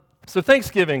So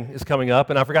Thanksgiving is coming up,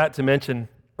 and I forgot to mention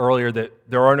earlier that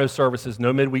there are no services,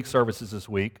 no midweek services this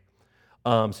week,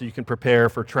 so you can prepare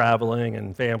for traveling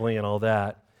and family and all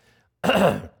that.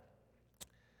 And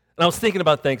I was thinking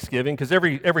about Thanksgiving because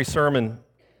every sermon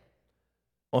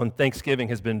on Thanksgiving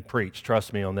has been preached.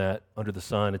 Trust me on that. Under the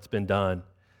sun, it's been done.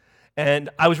 And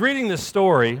I was reading this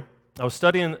story. I was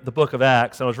studying the book of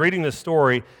Acts, and I was reading this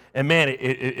story, and man,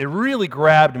 it really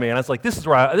grabbed me. And I was like, this is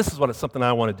what it's something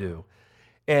I want to do.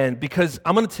 And because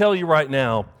I'm going to tell you right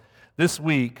now, this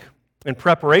week, in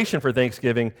preparation for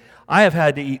Thanksgiving, I have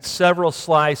had to eat several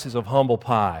slices of humble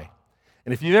pie.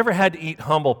 And if you've ever had to eat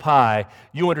humble pie,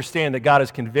 you understand that God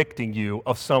is convicting you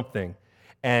of something.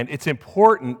 And it's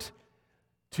important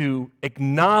to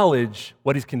acknowledge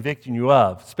what He's convicting you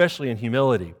of, especially in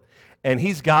humility. And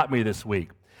He's got me this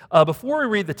week. Before we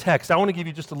read the text, I want to give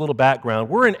you just a little background.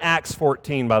 We're in Acts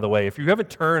 14, by the way. If you haven't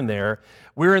turned there,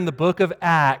 we're in the book of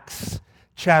Acts,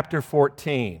 chapter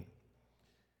 14.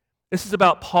 This is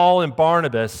about Paul and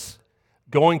Barnabas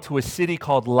going to a city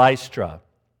called Lystra.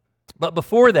 But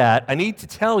before that, I need to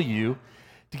tell you,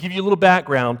 to give you a little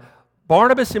background,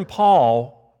 Barnabas and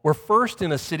Paul were first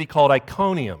in a city called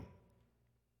Iconium.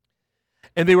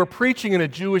 And they were preaching in a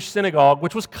Jewish synagogue,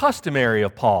 which was customary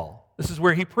of Paul. This is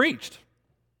where he preached.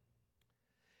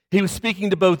 He was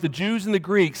speaking to both the Jews and the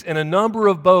Greeks, and a number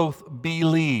of both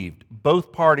believed.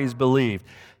 Both parties believed.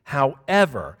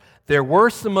 However, there were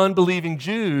some unbelieving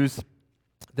Jews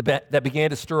that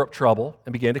began to stir up trouble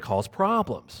and began to cause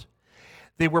problems.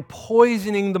 They were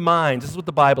poisoning the minds. This is what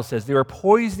the Bible says. They were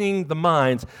poisoning the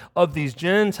minds of these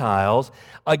Gentiles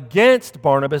against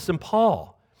Barnabas and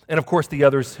Paul, and of course the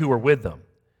others who were with them.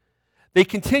 They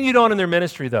continued on in their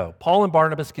ministry, though. Paul and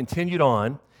Barnabas continued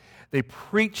on. They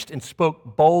preached and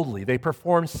spoke boldly. They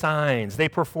performed signs. They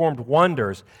performed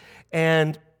wonders.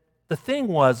 And the thing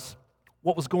was,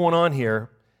 what was going on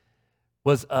here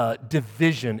was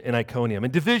division in Iconium.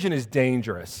 And division is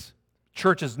dangerous.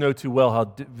 Churches know too well how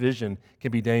division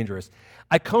can be dangerous.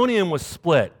 Iconium was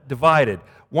split, divided.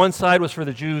 One side was for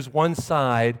the Jews, one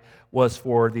side was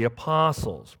for the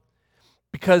apostles.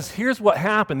 Because here's what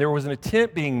happened. There was an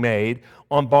attempt being made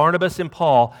on Barnabas and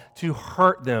Paul to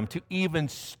hurt them, to even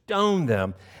stone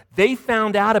them. They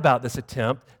found out about this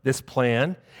attempt, this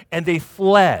plan, and they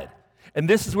fled. And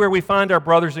this is where we find our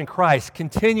brothers in Christ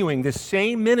continuing this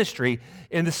same ministry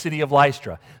in the city of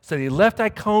Lystra. So they left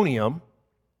Iconium,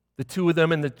 the two of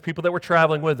them and the people that were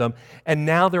traveling with them, and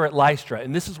now they're at Lystra.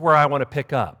 And this is where I want to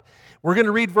pick up. We're going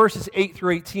to read verses 8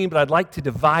 through 18, but I'd like to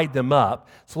divide them up.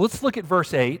 So let's look at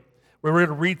verse 8, where we're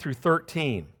going to read through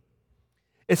 13.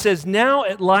 It says, "Now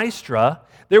at Lystra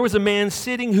there was a man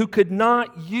sitting who could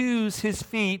not use his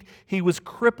feet. He was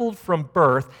crippled from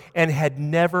birth and had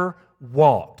never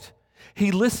walked.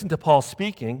 He listened to Paul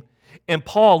speaking, and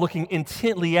Paul, looking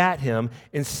intently at him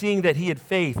and seeing that he had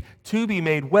faith to be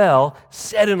made well,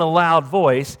 said in a loud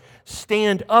voice,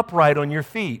 'Stand upright on your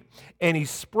feet.' And he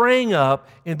sprang up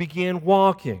and began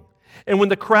walking. And when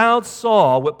the crowd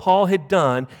saw what Paul had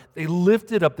done, they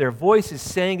lifted up their voices,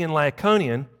 saying in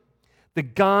Lycaonian, 'The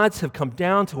gods have come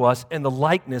down to us in the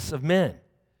likeness of men.'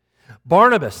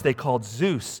 Barnabas they called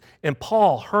Zeus, and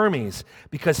Paul Hermes,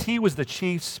 because he was the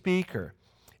chief speaker.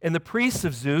 And the priests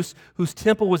of Zeus, whose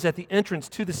temple was at the entrance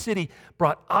to the city,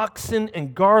 brought oxen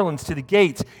and garlands to the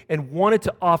gates and wanted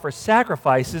to offer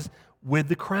sacrifices with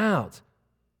the crowds."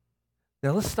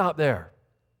 Now let's stop there.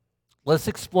 Let's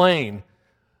explain.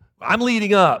 I'm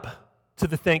leading up to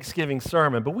the Thanksgiving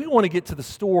sermon, but we want to get to the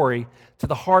story, to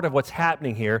the heart of what's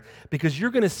happening here, because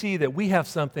you're going to see that we have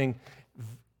something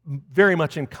very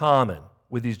much in common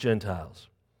with these Gentiles.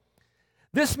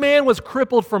 This man was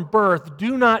crippled from birth.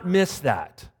 Do not miss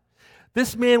that.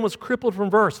 This man was crippled from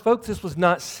birth. Folks, this was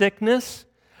not sickness.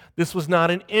 This was not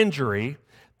an injury.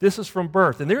 This is from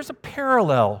birth. And there's a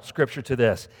parallel scripture to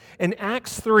this. In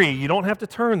Acts 3, you don't have to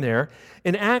turn there.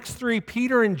 In Acts 3,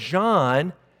 Peter and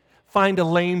John find a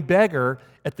lame beggar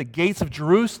at the gates of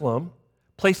Jerusalem,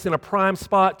 placed in a prime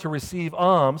spot to receive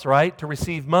alms, right? To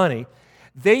receive money.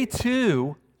 They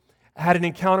too had an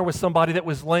encounter with somebody that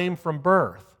was lame from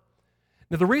birth.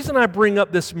 Now, the reason I bring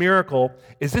up this miracle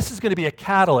is this is going to be a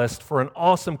catalyst for an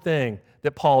awesome thing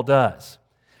that Paul does.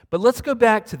 But let's go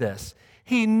back to this.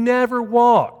 He never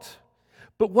walked.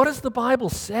 But what does the Bible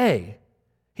say?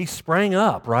 He sprang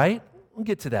up, right? We'll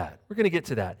get to that. We're going to get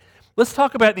to that. Let's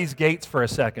talk about these gates for a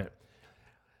second.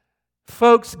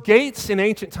 Folks, gates in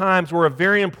ancient times were a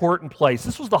very important place.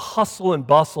 This was the hustle and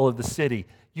bustle of the city.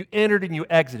 You entered and you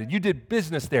exited. You did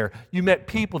business there. You met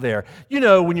people there. You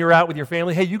know, when you're out with your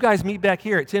family, hey, you guys meet back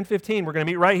here at 10:15. We're going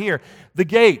to meet right here. The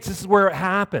gates, this is where it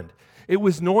happened. It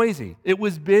was noisy. It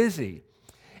was busy.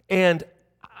 And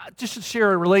just to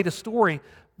share a related story,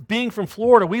 being from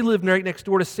Florida, we live right next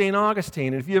door to St.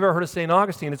 Augustine. And if you've ever heard of St.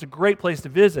 Augustine, it's a great place to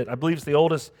visit. I believe it's the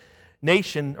oldest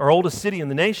city in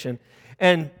the nation.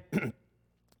 And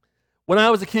when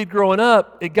I was a kid growing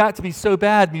up, it got to be so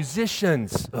bad.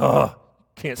 Musicians,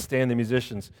 can't stand the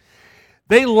musicians.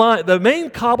 The main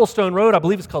cobblestone road, I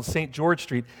believe it's called St. George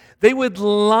Street, they would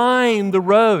line the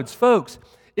roads. Folks,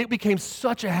 it became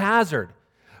such a hazard.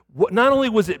 Not only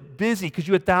was it busy because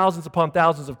you had thousands upon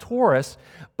thousands of tourists,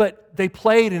 but they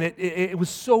played and it was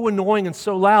so annoying and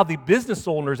so loud. The business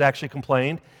owners actually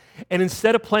complained, and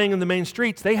instead of playing in the main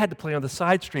streets, they had to play on the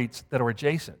side streets that are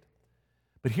adjacent.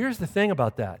 But here's the thing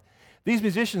about that. These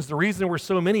musicians, the reason there were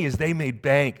so many is they made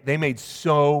bank. They made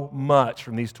so much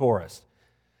from these tourists.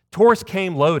 Tourists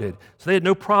came loaded, so they had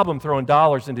no problem throwing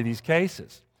dollars into these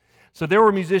cases. So there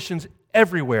were musicians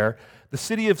everywhere. The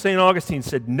city of St. Augustine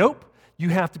said, nope, you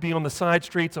have to be on the side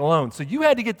streets alone. So you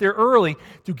had to get there early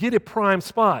to get a prime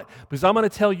spot. Because I'm going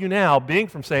to tell you now, being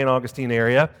from St. Augustine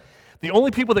area, the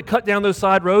only people that cut down those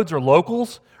side roads are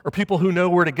locals or people who know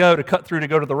where to go to cut through to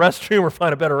go to the restroom or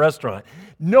find a better restaurant.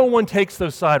 No one takes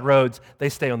those side roads. They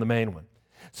stay on the main one.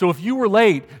 So if you were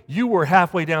late, you were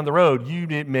halfway down the road, you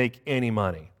didn't make any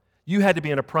money. You had to be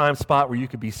in a prime spot where you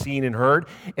could be seen and heard.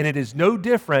 And it is no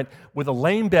different with a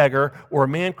lame beggar or a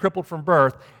man crippled from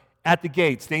birth at the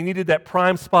gates. They needed that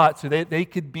prime spot so they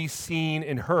could be seen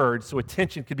and heard, so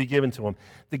attention could be given to them.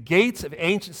 The gates of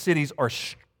ancient cities are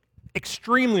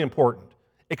extremely important,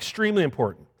 extremely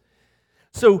important.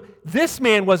 So this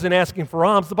man wasn't asking for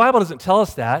alms. The Bible doesn't tell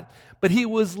us that, but he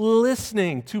was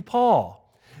listening to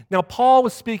Paul. Now, Paul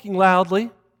was speaking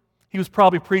loudly. He was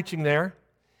probably preaching there.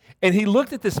 And he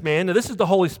looked at this man. Now, this is the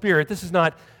Holy Spirit. This is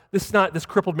not this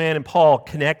crippled man and Paul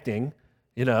connecting,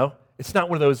 It's not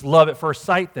one of those love at first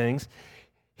sight things.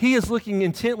 He is looking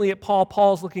intently at Paul.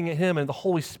 Paul's looking at him, and the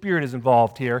Holy Spirit is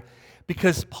involved here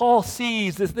because Paul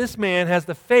sees that this man has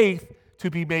the faith to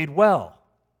be made well.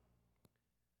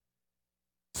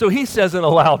 So he says in a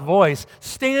loud voice,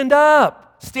 stand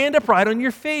up right on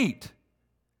your feet.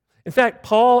 In fact,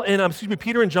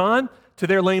 Peter and John, to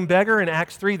their lame beggar in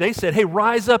Acts 3, they said, hey,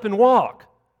 rise up and walk.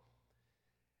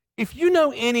 If you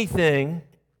know anything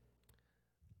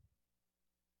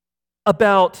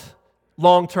about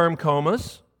long-term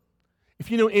comas, if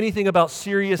you know anything about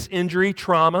serious injury,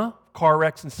 trauma, car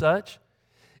wrecks and such,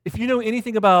 if you know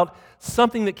anything about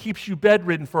something that keeps you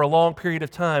bedridden for a long period of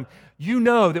time, you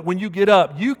know that when you get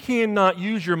up, you cannot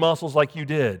use your muscles like you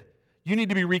did. You need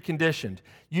to be reconditioned.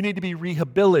 You need to be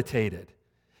rehabilitated.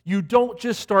 You don't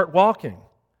just start walking.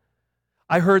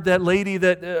 I heard that lady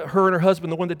that her and her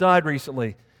husband, the one that died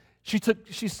recently,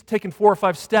 she's taken 4 or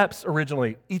 5 steps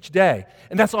originally each day,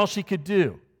 and that's all she could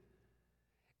do.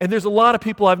 And there's a lot of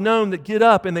people I've known that get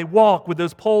up and they walk with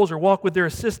those poles or walk with their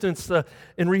assistants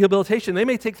in rehabilitation. They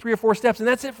may take 3 or 4 steps, and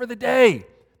that's it for the day.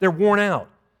 They're worn out.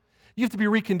 You have to be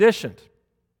reconditioned.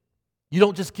 You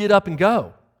don't just get up and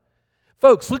go.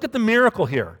 Folks, look at the miracle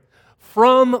here.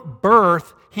 From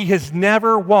birth, he has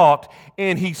never walked,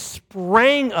 and he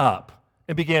sprang up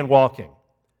and began walking.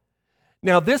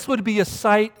 Now, this would be a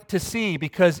sight to see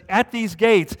because at these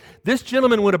gates, this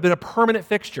gentleman would have been a permanent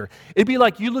fixture. It'd be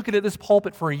like you looking at this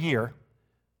pulpit for a year,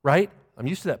 right? I'm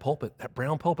used to that pulpit, that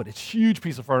brown pulpit. It's a huge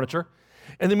piece of furniture.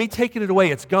 And then me taking it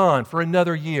away, it's gone for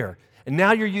another year. And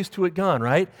now you're used to it gone,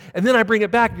 right? And then I bring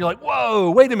it back, and you're like, whoa,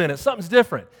 wait a minute, something's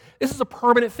different. This is a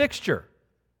permanent fixture.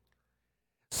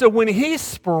 So when he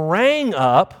sprang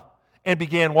up and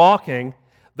began walking,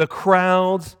 the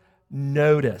crowds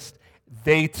noticed.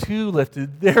 They too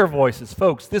lifted their voices.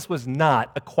 Folks, this was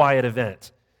not a quiet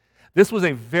event. This was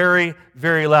a very,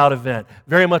 very loud event,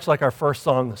 very much like our first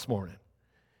song this morning.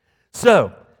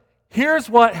 So, here's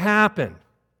what happened.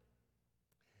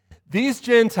 These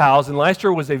Gentiles, and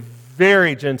Lystra was a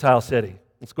very Gentile city.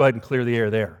 Let's go ahead and clear the air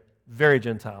there. Very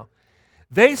Gentile.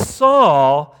 They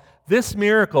saw this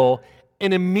miracle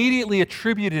and immediately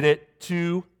attributed it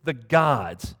to the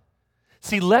gods.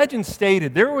 See, legend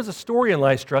stated there was a story in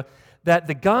Lystra that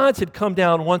the gods had come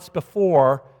down once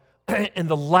before in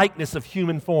the likeness of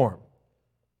human form.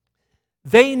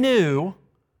 They knew,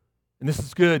 and this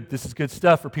is good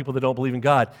stuff for people that don't believe in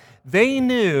God, they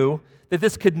knew that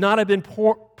this could not have been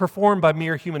performed by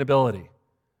mere human ability.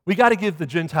 We got to give the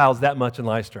Gentiles that much in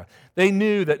Lystra. They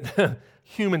knew that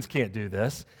humans can't do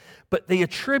this, but they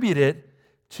attributed it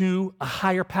to a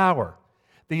higher power.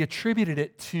 They attributed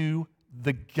it to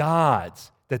the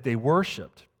gods that they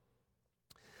worshiped.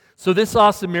 So this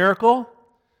awesome miracle,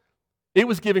 it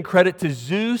was giving credit to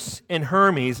Zeus and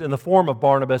Hermes in the form of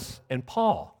Barnabas and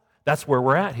Paul. That's where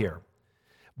we're at here.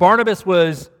 Barnabas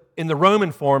was in the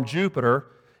Roman form Jupiter.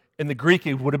 In the Greek,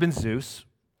 it would have been Zeus.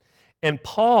 And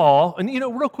Paul, and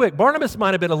real quick, Barnabas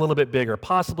might have been a little bit bigger,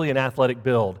 possibly an athletic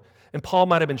build, and Paul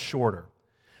might have been shorter.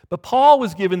 But Paul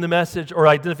was given the message, or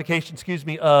identification,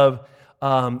 of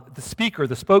the speaker,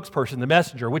 the spokesperson, the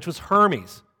messenger, which was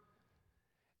Hermes.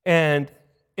 And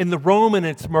in the Roman,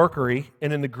 it's Mercury,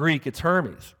 and in the Greek, it's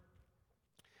Hermes.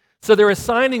 So they're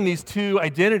assigning these two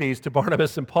identities to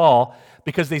Barnabas and Paul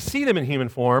because they see them in human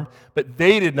form, but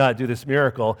they did not do this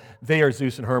miracle. They are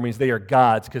Zeus and Hermes. They are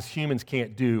gods because humans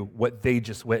can't do what they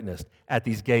just witnessed at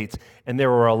these gates, and there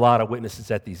were a lot of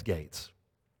witnesses at these gates.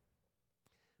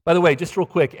 By the way, just real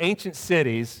quick, ancient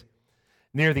cities,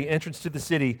 near the entrance to the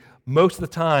city, most of the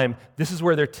time, this is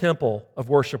where their temple of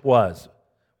worship was.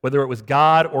 Whether it was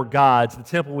God or gods, the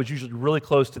temple was usually really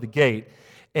close to the gate.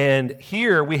 And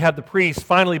here we have the priest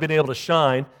finally been able to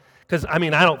shine, because, I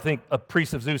don't think a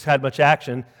priest of Zeus had much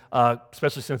action,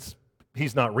 especially since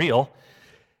he's not real.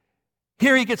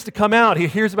 Here he gets to come out. He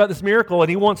hears about this miracle, and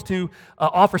he wants to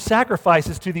offer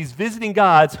sacrifices to these visiting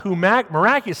gods who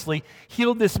miraculously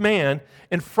healed this man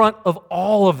in front of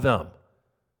all of them.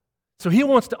 So he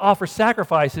wants to offer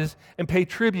sacrifices and pay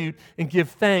tribute and give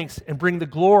thanks and bring the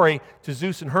glory to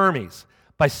Zeus and Hermes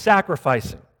by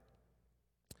sacrificing.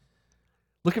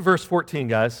 Look at verse 14,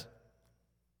 guys.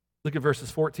 Look at verses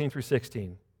 14 through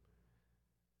 16.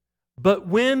 But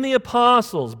when the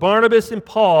apostles, Barnabas and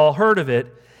Paul, heard of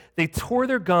it, they tore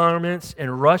their garments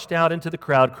and rushed out into the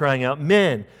crowd, crying out,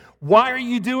 "Men, why are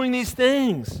you doing these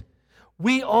things?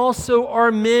 We also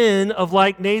are men of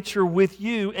like nature with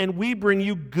you, and we bring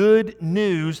you good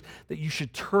news that you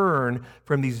should turn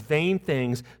from these vain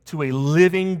things to a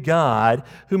living God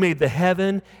who made the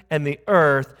heaven and the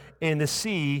earth and the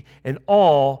sea and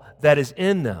all that is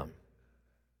in them."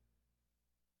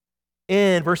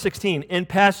 In verse 16, in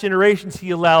past generations he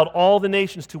allowed all the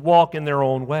nations to walk in their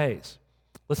own ways.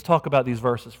 Let's talk about these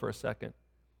verses for a second.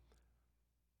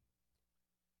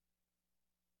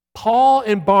 Paul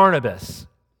and Barnabas,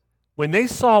 when they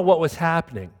saw what was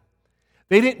happening,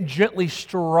 they didn't gently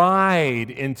stride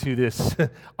into this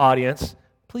audience.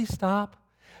 Please stop.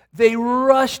 They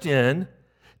rushed in,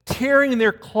 tearing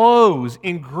their clothes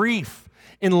in grief,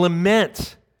 in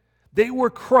lament. They were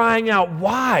crying out,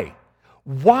 "Why?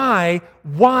 Why?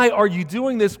 Why are you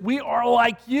doing this? We are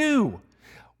like you.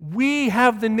 We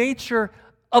have the nature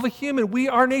of a human.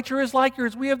 Our nature is like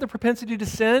yours. We have the propensity to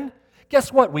sin.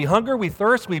 Guess what? We hunger, we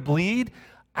thirst, we bleed.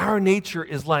 Our nature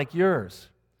is like yours."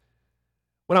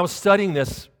 When I was studying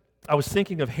this, I was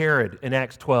thinking of Herod in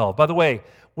Acts 12. By the way,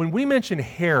 when we mention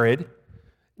Herod,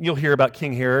 you'll hear about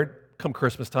King Herod come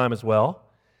Christmas time as well.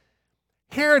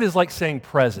 Herod is like saying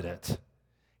president.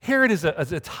 Herod is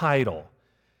a title.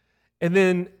 And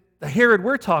then the Herod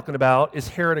we're talking about is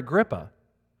Herod Agrippa.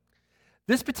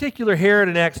 This particular Herod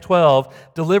in Acts 12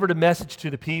 delivered a message to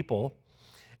the people,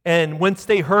 and once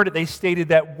they heard it, they stated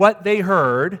that what they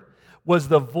heard was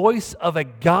the voice of a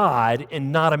God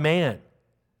and not a man.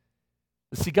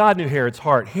 See, God knew Herod's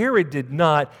heart. Herod did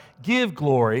not give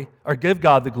glory or give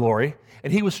God the glory,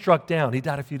 and he was struck down. He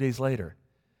died a few days later.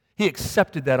 He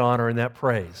accepted that honor and that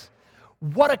praise.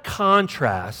 What a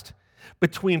contrast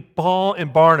between Paul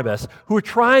and Barnabas, who are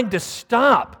trying to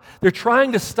stop. They're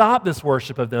trying to stop this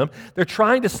worship of them. They're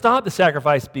trying to stop the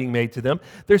sacrifice being made to them.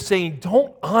 They're saying,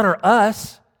 "Don't honor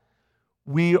us.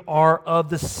 We are of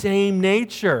the same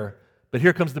nature." But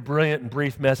here comes the brilliant and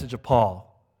brief message of Paul.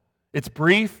 It's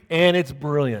brief and it's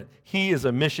brilliant. He is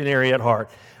a missionary at heart.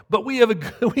 But we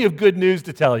have good news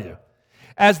to tell you.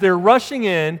 As they're rushing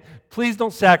in, please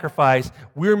don't sacrifice.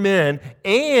 We're men,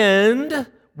 and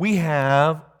we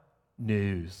have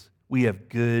news. We have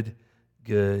good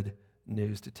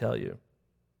news to tell you.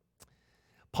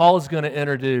 Paul is going to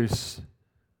introduce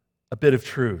a bit of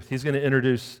truth. He's going to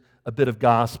introduce a bit of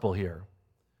gospel here.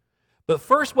 But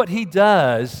first, what he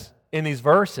does in these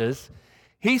verses,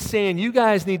 he's saying you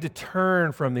guys need to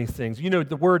turn from these things. You know,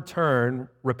 the word turn,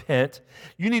 repent.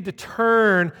 You need to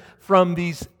turn from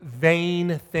these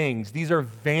vain things. These are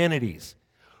vanities.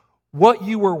 What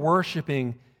you were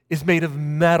worshiping is made of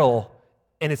metal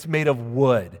and it's made of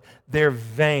wood. They're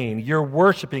vain. You're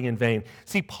worshiping in vain.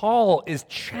 See, Paul is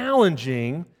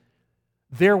challenging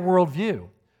their worldview,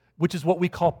 which is what we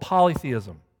call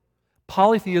polytheism.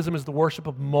 Polytheism is the worship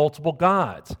of multiple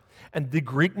gods. And the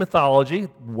Greek mythology,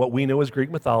 what we know as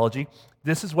Greek mythology,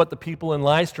 this is what the people in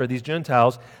Lystra, these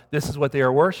Gentiles, this is what they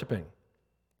are worshiping.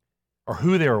 Or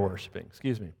who they are worshiping,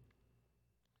 excuse me.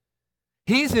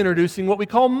 He's introducing what we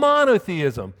call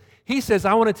monotheism. He says,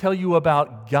 I want to tell you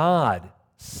about God,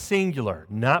 singular,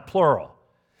 not plural.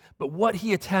 But what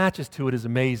he attaches to it is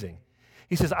amazing.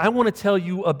 He says, I want to tell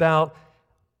you about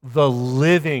the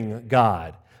living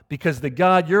God, because the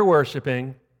God you're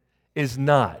worshiping is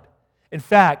not. In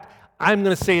fact, I'm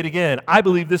going to say it again. I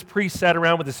believe this priest sat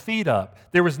around with his feet up.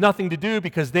 There was nothing to do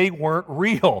because they weren't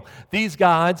real. These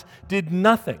gods did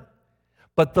nothing.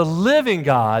 But the living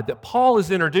God that Paul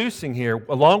is introducing here,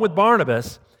 along with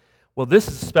Barnabas, well, this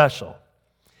is special.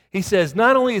 He says,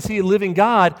 not only is he a living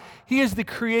God, he is the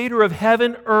creator of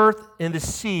heaven, earth, and the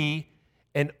sea,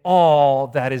 and all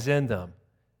that is in them.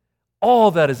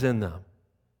 All that is in them.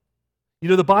 You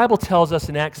know, the Bible tells us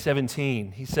in Acts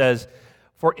 17, he says,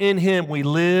 for in him we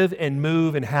live and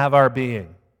move and have our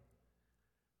being.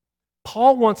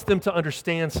 Paul wants them to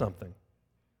understand something.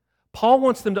 Paul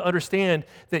wants them to understand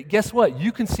that, guess what?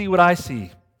 You can see what I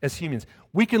see as humans.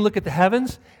 We can look at the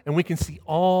heavens and we can see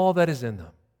all that is in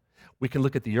them. We can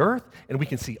look at the earth and we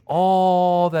can see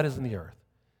all that is in the earth.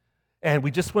 And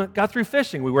we just got through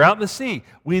fishing. We were out in the sea.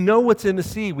 We know what's in the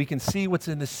sea. We can see what's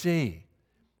in the sea.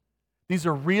 These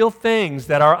are real things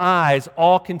that our eyes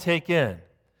all can take in.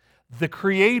 The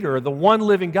Creator, the one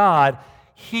living God,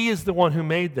 He is the one who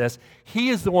made this. He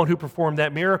is the one who performed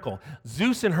that miracle.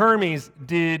 Zeus and Hermes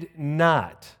did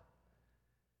not.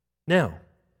 Now,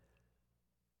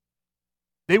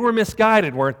 they were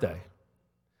misguided, weren't they?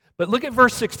 But look at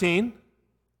verse 16.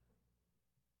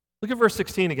 Look at verse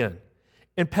 16 again.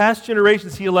 In past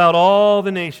generations, he allowed all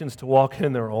the nations to walk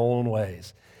in their own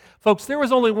ways. Folks, there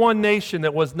was only one nation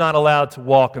that was not allowed to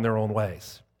walk in their own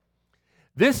ways.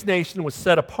 This nation was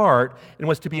set apart and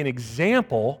was to be an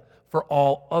example for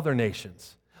all other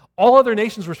nations. All other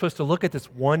nations were supposed to look at this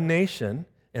one nation,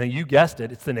 and you guessed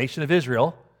it, it's the nation of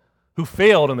Israel, who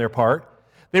failed on their part.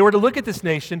 They were to look at this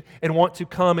nation and want to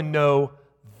come and know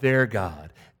their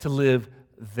God, to live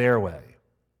their way.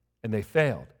 And they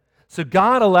failed. So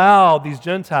God allowed these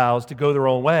Gentiles to go their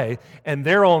own way, and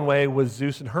their own way was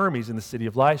Zeus and Hermes in the city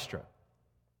of Lystra.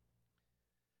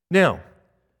 Now,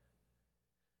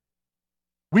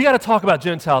 we got to talk about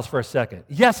Gentiles for a second.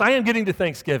 Yes, I am getting to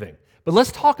Thanksgiving, but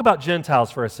let's talk about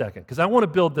Gentiles for a second, because I want to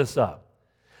build this up.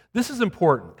 This is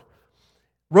important.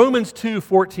 Romans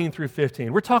 2:14 through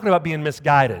 15. We're talking about being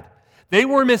misguided. They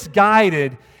were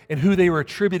misguided in who they were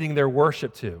attributing their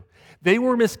worship to. They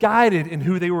were misguided in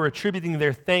who they were attributing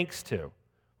their thanks to.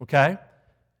 Okay?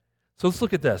 So let's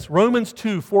look at this. Romans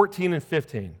 2:14 and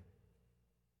 15.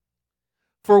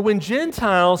 For when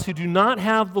Gentiles who do not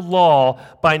have the law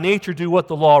by nature do what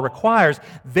the law requires,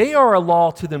 they are a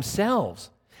law to themselves.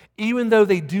 Even though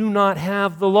they do not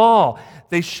have the law,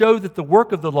 they show that the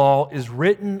work of the law is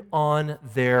written on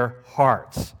their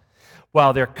hearts,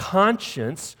 while their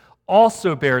conscience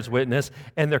also bears witness,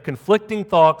 and their conflicting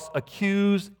thoughts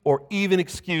accuse or even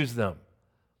excuse them.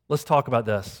 Let's talk about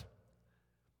this.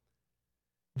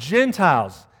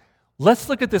 Gentiles, let's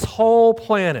look at this whole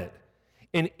planet.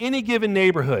 In any given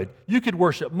neighborhood, you could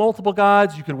worship multiple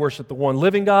gods, you could worship the one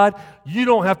living God. You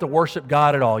don't have to worship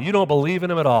God at all. You don't believe in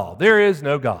Him at all. There is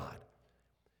no God.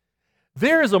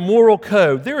 There is a moral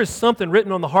code. There is something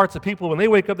written on the hearts of people when they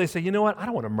wake up, they say, you know what, I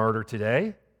don't want to murder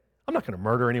today. I'm not going to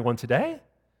murder anyone today.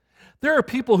 There are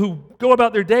people who go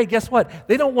about their day, guess what?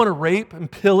 They don't want to rape and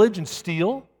pillage and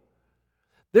steal.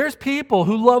 There's people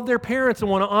who love their parents and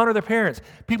want to honor their parents.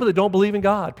 People that don't believe in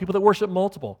God, people that worship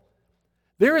multiple.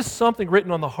 There is something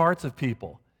written on the hearts of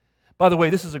people. By the way,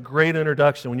 this is a great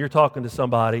introduction when you're talking to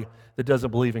somebody that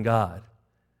doesn't believe in God.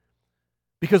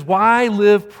 Because why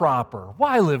live proper?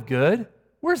 Why live good?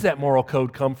 Where's that moral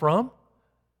code come from?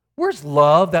 Where's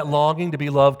love, that longing to be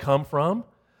loved, come from?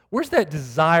 Where's that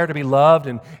desire to be loved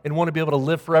and want to be able to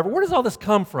live forever? Where does all this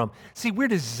come from? See, we're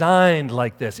designed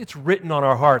like this. It's written on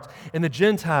our hearts. And the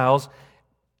Gentiles,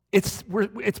 it's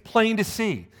plain to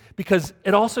see. Because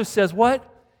it also says what?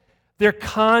 Their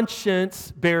conscience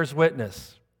bears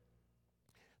witness.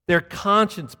 Their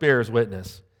conscience bears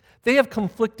witness. They have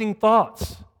conflicting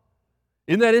thoughts.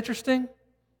 Isn't that interesting?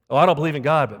 Oh, I don't believe in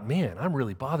God, but man, I'm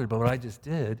really bothered by what I just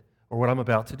did or what I'm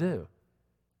about to do.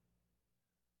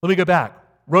 Let me go back.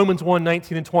 Romans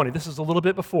 1:19 and 20. This is a little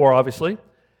bit before, obviously,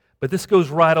 but this goes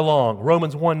right along.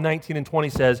 Romans 1:19 and 20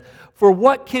 says, for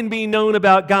what can be known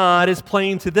about God is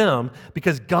plain to them,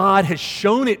 because God has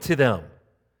shown it to them.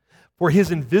 For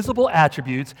His invisible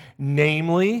attributes,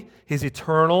 namely His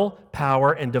eternal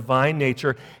power and divine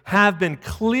nature, have been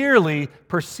clearly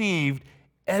perceived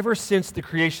ever since the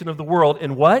creation of the world.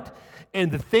 And what?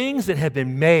 And the things that have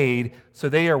been made, so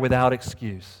they are without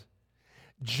excuse.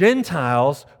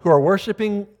 Gentiles who are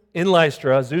worshiping in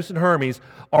Lystra, Zeus and Hermes,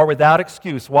 are without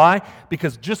excuse. Why?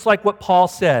 Because just like what Paul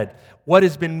said, what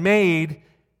has been made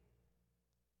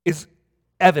is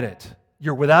evident.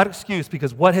 You're without excuse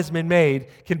because what has been made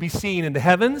can be seen in the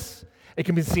heavens, it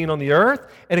can be seen on the earth,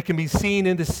 and it can be seen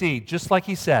in the sea, just like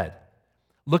he said.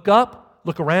 Look up,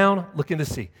 look around, look in the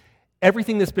sea.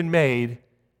 Everything that's been made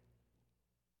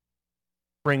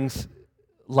brings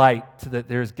light to that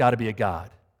there's got to be a God.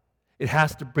 There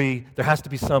has to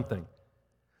be something.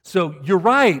 So you're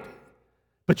right,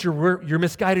 but you're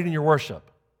misguided in your worship.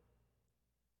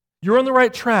 You're on the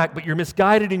right track, but you're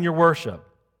misguided in your worship.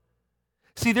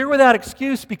 See, they're without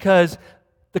excuse because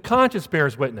the conscience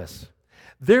bears witness.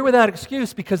 They're without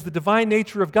excuse because the divine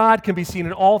nature of God can be seen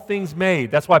in all things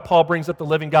made. That's why Paul brings up the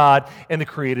living God and the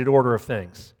created order of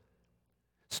things.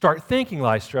 Start thinking,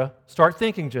 Lystra. Start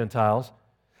thinking, Gentiles.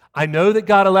 I know that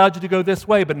God allowed you to go this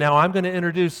way, but now I'm going to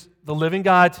introduce the living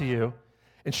God to you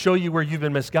and show you where you've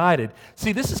been misguided.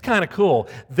 See, this is kind of cool.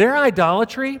 Their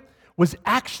idolatry was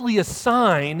actually a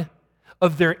sign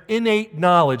of their innate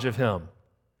knowledge of Him.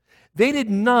 They did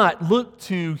not look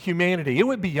to humanity. It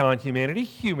went beyond humanity.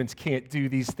 Humans can't do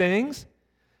these things.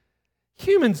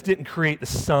 Humans didn't create the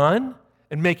sun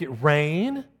and make it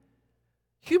rain.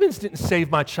 Humans didn't save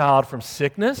my child from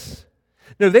sickness.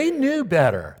 No, they knew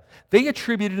better. They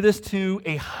attributed this to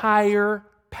a higher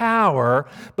power,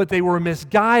 but they were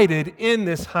misguided in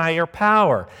this higher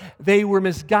power. They were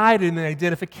misguided in the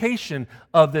identification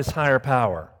of this higher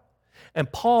power.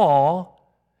 And Paul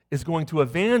is going to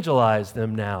evangelize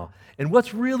them now. And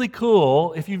what's really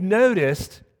cool, if you've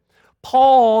noticed,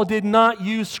 Paul did not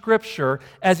use Scripture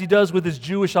as he does with his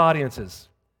Jewish audiences,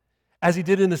 as he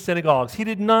did in the synagogues. He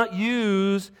did not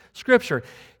use Scripture.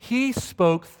 He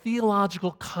spoke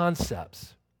theological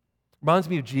concepts. Reminds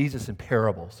me of Jesus in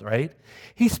parables, right?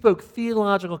 He spoke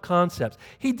theological concepts.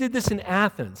 He did this in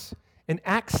Athens. In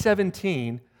Acts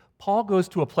 17, Paul goes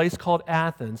to a place called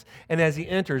Athens, and as he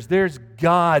enters, there's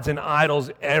gods and idols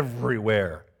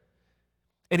everywhere.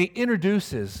 And he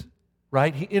introduces,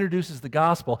 right? He introduces the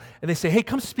gospel, and they say, hey,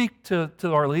 come speak to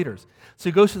our leaders. So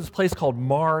he goes to this place called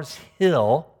Mars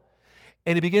Hill,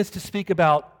 and he begins to speak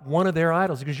about one of their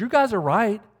idols. He goes, you guys are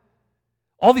right.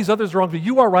 All these others are wrong, but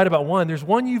you are right about one. There's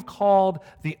one you've called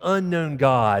the unknown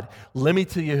God. Let me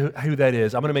tell you who that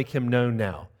is. I'm going to make him known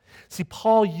now. See,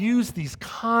 Paul used these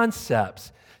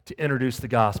concepts to introduce the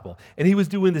gospel. And he was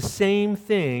doing the same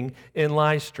thing in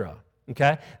Lystra.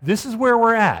 Okay? This is where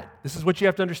we're at. This is what you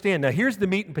have to understand. Now, here's the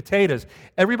meat and potatoes.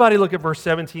 Everybody look at verse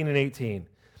 17 and 18.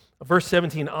 Verse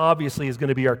 17 obviously is going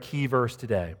to be our key verse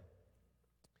today.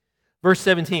 Verse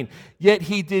 17, yet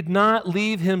he did not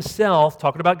leave himself,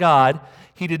 talking about God,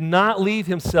 he did not leave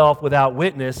himself without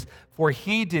witness, for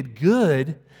he did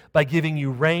good by giving you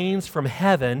rains from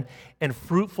heaven and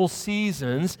fruitful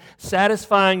seasons,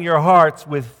 satisfying your hearts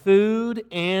with food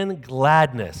and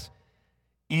gladness.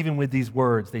 Even with these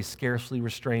words, they scarcely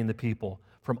restrained the people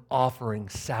from offering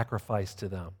sacrifice to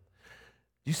them.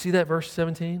 Do you see that verse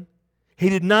 17? He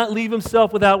did not leave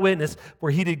himself without witness, for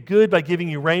he did good by giving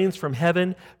you rains from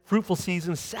heaven, fruitful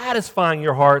seasons, satisfying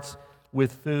your hearts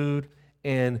with food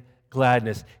and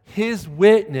gladness. His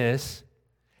witness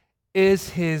is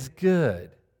his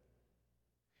good.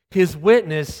 His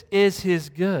witness is his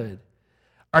good.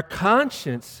 Our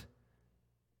conscience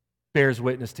bears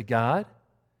witness to God.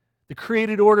 The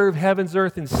created order of heavens,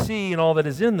 earth, and sea, and all that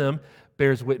is in them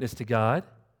bears witness to God.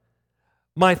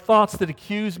 My thoughts that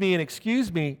accuse me and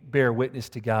excuse me bear witness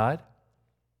to God.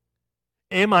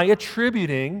 Am I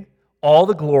attributing all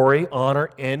the glory, honor,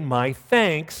 and my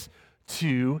thanks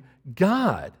to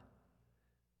God?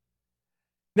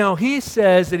 Now, he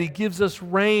says that he gives us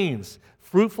rains,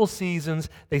 fruitful seasons.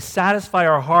 They satisfy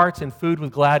our hearts and food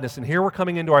with gladness. And here we're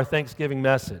coming into our Thanksgiving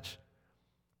message.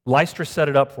 Lystra set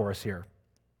it up for us here.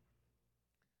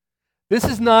 This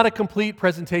is not a complete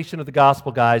presentation of the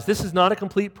gospel, guys. This is not a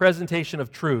complete presentation of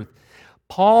truth.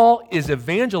 Paul is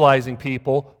evangelizing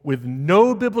people with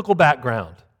no biblical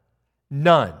background.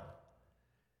 None.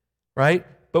 Right?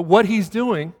 But what he's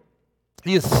doing,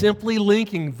 he is simply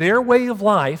linking their way of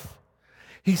life,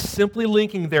 he's simply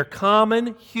linking their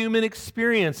common human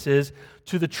experiences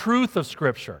to the truth of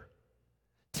Scripture.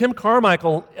 Tim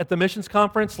Carmichael at the missions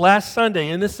conference last Sunday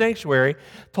in this sanctuary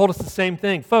told us the same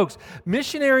thing. Folks,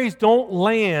 missionaries don't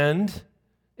land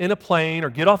in a plane or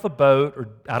get off a boat or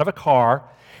out of a car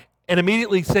and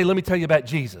immediately say, let me tell you about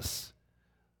Jesus.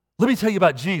 Let me tell you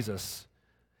about Jesus.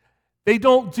 They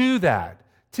don't do that.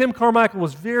 Tim Carmichael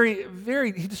was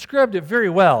he described it very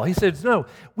well. He said, no,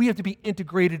 we have to be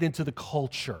integrated into the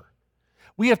culture.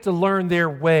 We have to learn their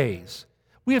ways.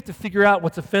 We have to figure out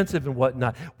what's offensive and what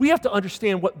not. We have to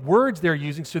understand what words they're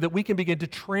using so that we can begin to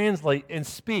translate and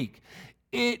speak.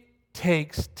 It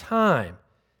takes time.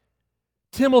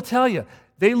 Tim will tell you,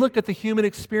 they look at the human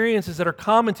experiences that are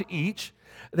common to each,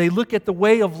 they look at the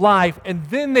way of life, and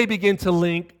then they begin to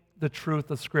link the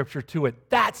truth of Scripture to it.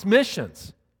 That's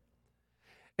missions.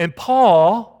 And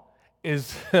Paul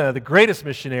is the greatest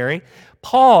missionary.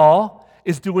 Paul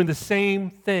is doing the same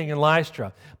thing in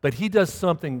Lystra, but he does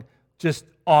something just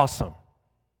awesome.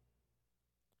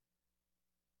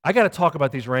 I got to talk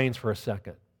about these rains for a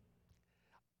second.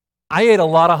 I ate a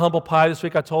lot of humble pie this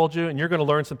week, I told you, and you're going to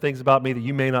learn some things about me that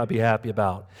you may not be happy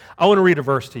about. I want to read a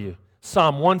verse to you.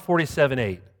 Psalm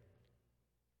 147:8.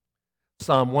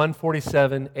 Psalm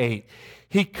 147:8.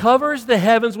 He covers the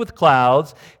heavens with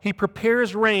clouds. He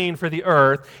prepares rain for the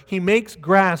earth. He makes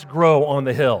grass grow on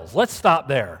the hills. Let's stop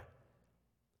there,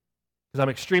 because I'm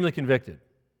extremely convicted.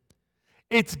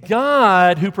 It's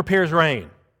God who prepares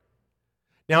rain.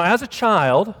 Now, as a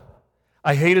child,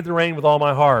 I hated the rain with all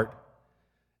my heart.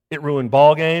 It ruined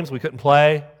ball games. We couldn't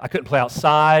play. I couldn't play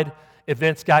outside.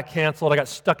 Events got canceled. I got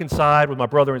stuck inside with my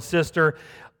brother and sister.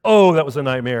 Oh, that was a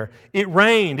nightmare. It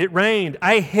rained. It rained.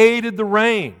 I hated the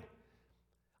rain.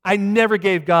 I never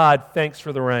gave God thanks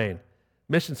for the rain.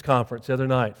 Missions conference the other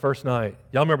night, first night.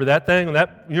 Y'all remember that thing? You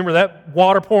remember that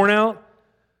water pouring out?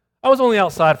 I was only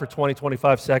outside for 20,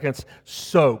 25 seconds,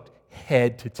 soaked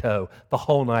head to toe. The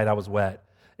whole night I was wet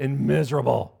and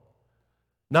miserable.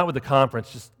 Not with the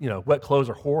conference, just, wet clothes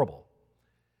are horrible.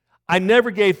 I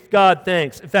never gave God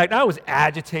thanks. In fact, I was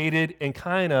agitated and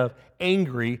kind of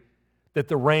angry that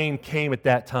the rain came at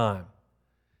that time.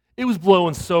 It was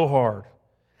blowing so hard,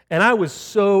 and I was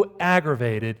so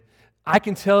aggravated. I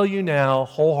can tell you now,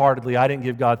 wholeheartedly, I didn't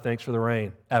give God thanks for the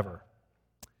rain, ever.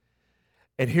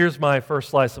 And here's my first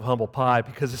slice of humble pie,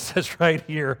 because it says right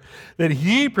here that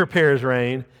He prepares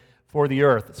rain for the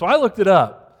earth. So I looked it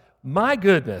up. My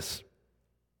goodness,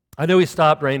 I know He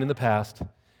stopped rain in the past.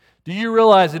 Do you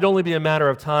realize it'd only be a matter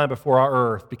of time before our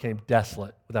earth became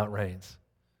desolate without rains?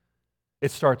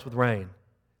 It starts with rain.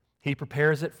 He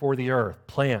prepares it for the earth,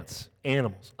 plants,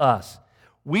 animals, us.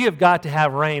 We have got to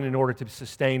have rain in order to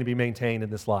sustain and be maintained in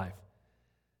this life.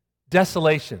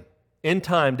 Desolation, in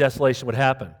time, desolation would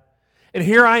happen. And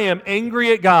here I am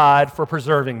angry at God for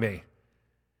preserving me.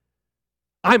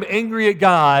 I'm angry at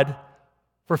God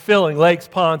for filling lakes,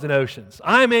 ponds, and oceans.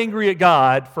 I'm angry at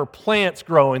God for plants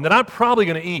growing that I'm probably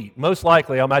going to eat, most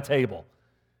likely on my table.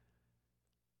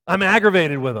 I'm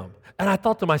aggravated with them. And I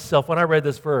thought to myself when I read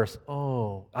this verse,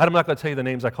 I'm not going to tell you the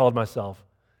names I called myself,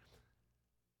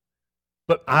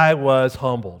 but I was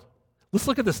humbled. Let's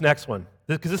look at this next one,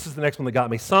 because this is the next one that got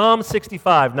me. Psalm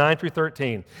 65, 9 through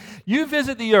 13. You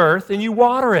visit the earth and you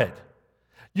water it.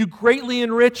 You greatly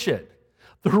enrich it.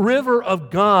 The river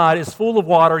of God is full of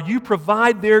water. You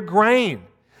provide their grain,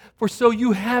 for so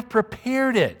you have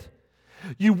prepared it.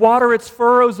 You water its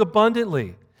furrows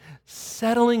abundantly,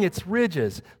 settling its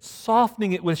ridges,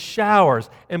 softening it with showers,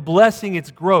 and blessing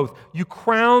its growth. You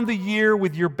crown the year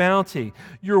with your bounty.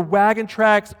 Your wagon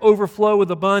tracks overflow with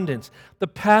abundance. The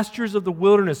pastures of the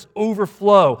wilderness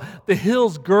overflow. The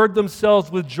hills gird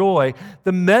themselves with joy.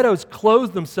 The meadows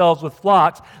clothe themselves with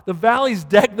flocks. The valleys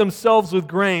deck themselves with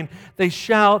grain. They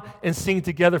shout and sing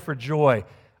together for joy.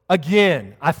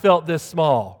 Again, I felt this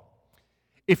small.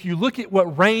 If you look at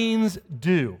what rains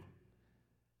do,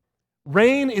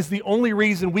 rain is the only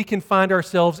reason we can find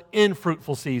ourselves in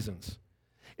fruitful seasons.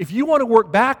 If you want to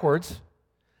work backwards, the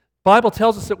Bible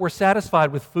tells us that we're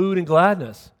satisfied with food and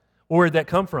gladness. Well, where did that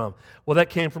come from? Well, that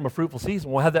came from a fruitful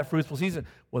season. Well, how did that fruitful season?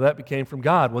 Well, that came from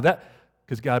God. Well,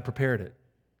 because God prepared it.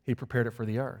 He prepared it for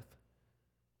the earth.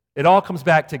 It all comes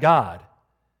back to God.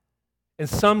 And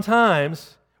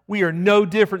sometimes we are no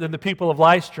different than the people of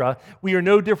Lystra. We are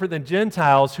no different than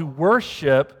Gentiles who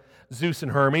worship Zeus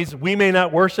and Hermes. We may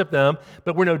not worship them,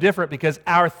 but we're no different because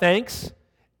our thanks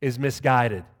is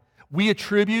misguided. We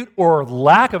attribute, or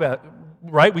lack of it,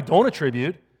 right? We don't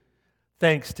attribute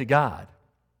thanks to God.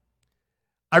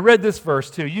 I read this verse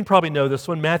too. You probably know this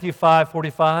one, Matthew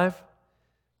 5:45.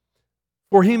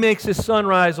 For He makes His sun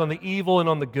rise on the evil and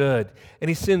on the good, and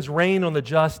He sends rain on the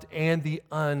just and the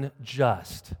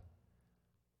unjust.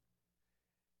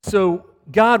 So,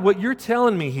 God, what you're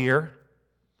telling me here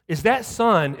is that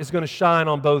sun is going to shine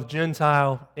on both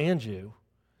Gentile and Jew,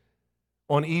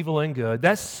 on evil and good.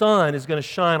 That sun is going to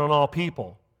shine on all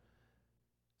people.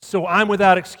 So I'm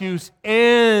without excuse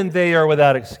and they are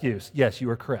without excuse. Yes, you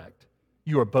are correct.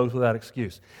 You are both without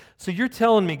excuse. So you're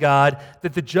telling me, God,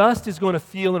 that the just is going to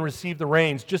feel and receive the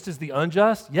rains just as the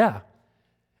unjust? Yeah.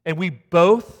 And we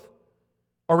both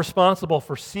are responsible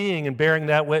for seeing and bearing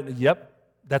that witness. Yep,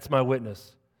 that's my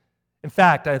witness. In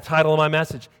fact, I title my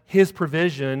message, His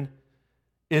provision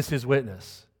is His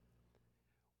witness.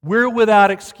 We're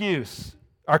without excuse.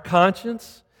 Our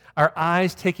conscience, our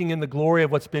eyes taking in the glory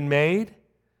of what's been made,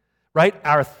 right?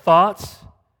 Our thoughts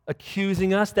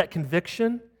accusing us, that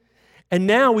conviction. And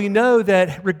now we know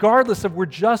that regardless of we're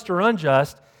just or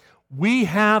unjust, we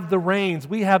have the rains,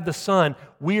 we have the sun,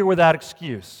 we are without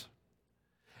excuse.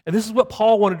 And this is what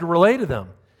Paul wanted to relay to them.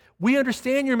 We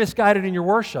understand you're misguided in your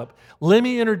worship. Let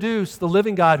me introduce the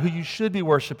living God who you should be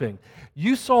worshiping.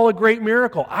 You saw a great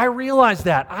miracle. I realize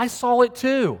that. I saw it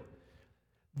too.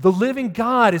 The living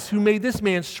God is who made this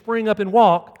man spring up and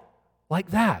walk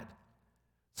like that.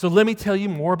 So let me tell you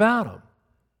more about him.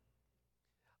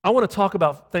 I want to talk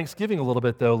about Thanksgiving a little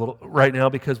bit, though, right now,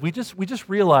 because we just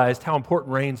realized how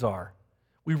important rains are.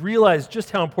 We realized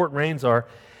just how important rains are.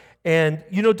 And,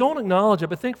 don't acknowledge it,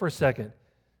 but think for a second.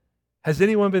 Has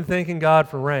anyone been thanking God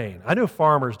for rain? I know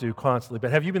farmers do constantly, but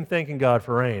have you been thanking God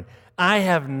for rain? I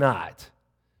have not.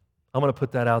 I'm going to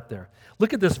put that out there.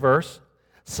 Look at this verse,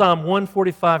 Psalm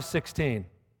 145:16.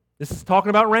 This is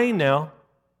talking about rain now.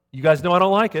 You guys know I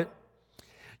don't like it.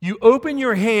 You open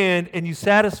your hand and you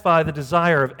satisfy the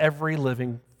desire of every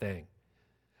living thing.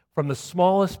 From the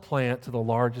smallest plant to the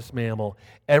largest mammal,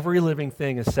 every living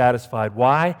thing is satisfied.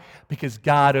 Why? Because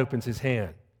God opens his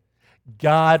hand.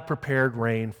 God prepared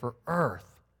rain for earth.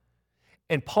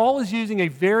 And Paul is using a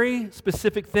very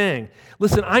specific thing.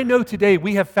 Listen, I know today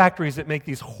we have factories that make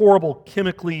these horrible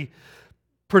chemically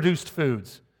produced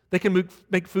foods. They can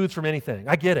make foods from anything.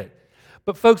 I get it.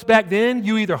 But folks, back then,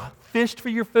 you either fished for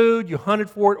your food, you hunted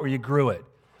for it, or you grew it.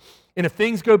 And if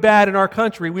things go bad in our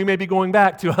country, we may be going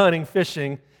back to hunting,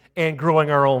 fishing, and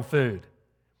growing our own food.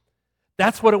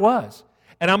 That's what it was.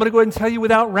 And I'm going to go ahead and tell you,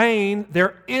 without rain,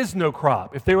 there is no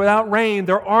crop. If they're without rain,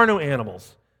 there are no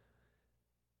animals.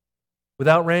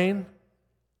 Without rain,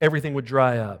 everything would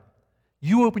dry up.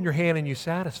 You open your hand and you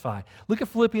satisfy. Look at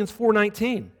Philippians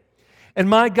 4:19. And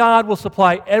my God will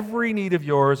supply every need of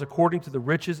yours according to the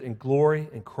riches and glory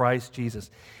in Christ Jesus.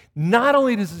 Not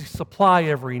only does he supply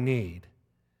every need,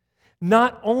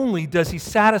 not only does he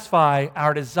satisfy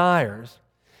our desires,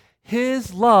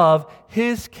 his love,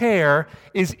 his care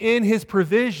is in his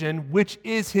provision, which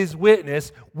is his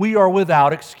witness. We are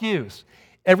without excuse.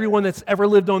 Everyone that's ever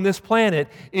lived on this planet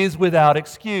is without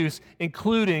excuse,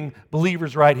 including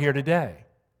believers right here today.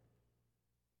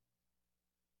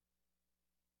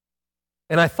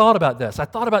 And I thought about this. I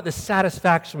thought about the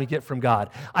satisfaction we get from God.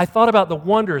 I thought about the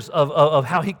wonders of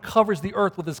how he covers the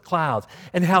earth with his clouds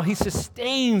and how he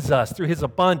sustains us through his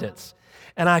abundance.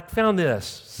 And I found this,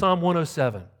 Psalm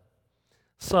 107.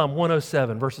 Psalm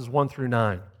 107, verses 1 through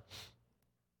 9.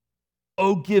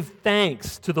 Oh, give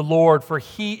thanks to the Lord, for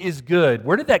he is good.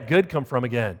 Where did that good come from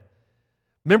again?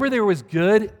 Remember there was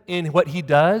good in what he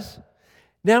does?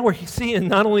 Now we're seeing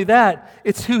not only that,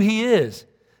 it's who he is.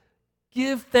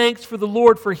 Give thanks for the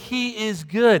Lord, for he is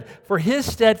good, for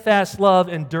his steadfast love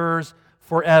endures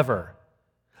forever.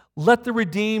 Let the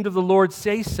redeemed of the Lord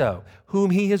say so, whom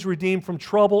he has redeemed from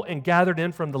trouble and gathered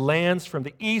in from the lands, from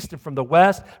the east and from the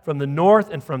west, from the north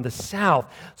and from the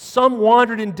south. Some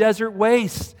wandered in desert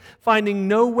wastes, finding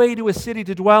no way to a city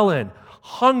to dwell in.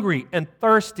 Hungry and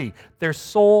thirsty, their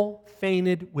soul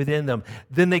fainted within them.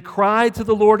 Then they cried to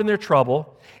the Lord in their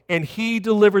trouble, and he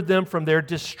delivered them from their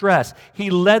distress. He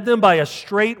led them by a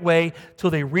straight way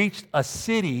till they reached a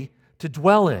city to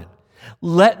dwell in.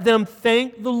 Let them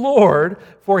thank the Lord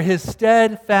for his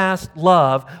steadfast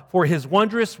love, for his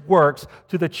wondrous works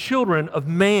to the children of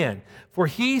man. For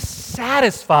he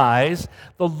satisfies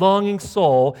the longing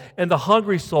soul, and the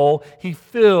hungry soul he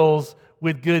fills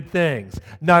with good things.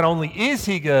 Not only is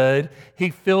he good, he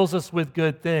fills us with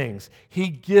good things. He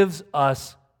gives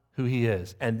us who he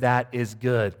is, and that is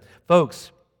good.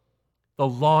 Folks, the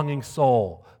longing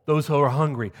soul, those who are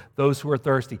hungry, those who are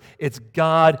thirsty. It's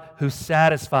God who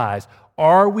satisfies.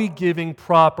 Are we giving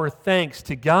proper thanks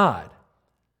to God?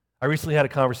 I recently had a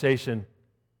conversation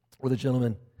with a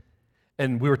gentleman,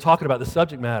 and we were talking about the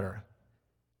subject matter.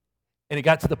 And it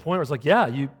got to the point where it's like, yeah,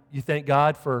 you thank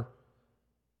God for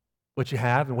what you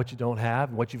have and what you don't have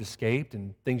and what you've escaped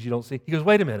and things you don't see. He goes,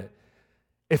 wait a minute.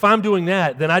 If I'm doing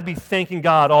that, then I'd be thanking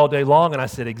God all day long. And I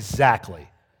said, exactly.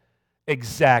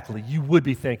 Exactly. You would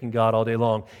be thanking God all day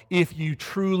long if you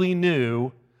truly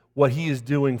knew what he is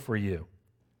doing for you.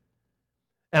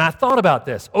 And I thought about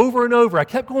this over and over. I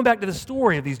kept going back to the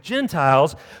story of these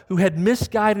Gentiles who had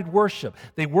misguided worship.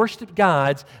 They worshiped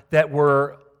gods that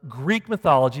were Greek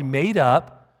mythology, made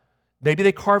up. Maybe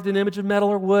they carved an image of metal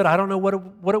or wood. I don't know what it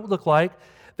would look like.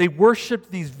 They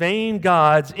worshiped these vain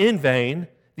gods in vain,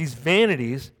 these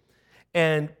vanities,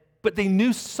 but they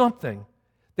knew something.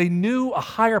 They knew a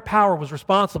higher power was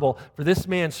responsible for this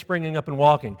man springing up and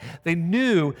walking. They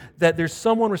knew that there's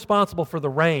someone responsible for the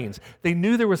rains. They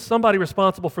knew there was somebody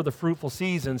responsible for the fruitful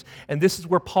seasons. And this is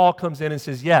where Paul comes in and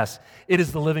says, yes, it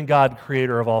is the living God,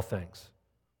 creator of all things.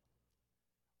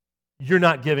 You're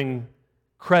not giving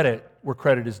credit where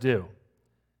credit is due.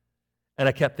 And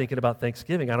I kept thinking about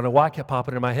Thanksgiving. I don't know why it kept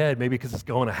popping in my head. Maybe because it's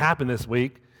going to happen this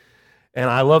week. and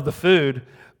I love the food,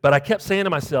 but I kept saying to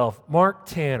myself, Mark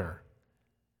Tanner,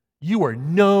 you are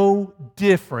no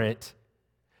different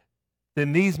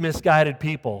than these misguided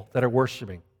people that are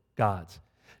worshiping gods.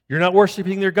 You're not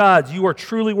worshiping their gods. You are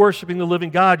truly worshiping the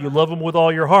living God. You love Him with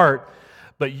all your heart,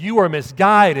 but you are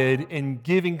misguided in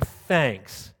giving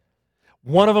thanks.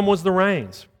 One of them was the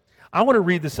rains. I want to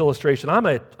read this illustration.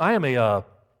 I am a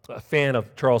fan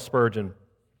of Charles Spurgeon.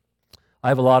 I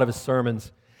have a lot of his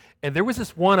sermons. And there was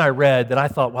this one I read that I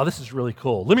thought, wow, this is really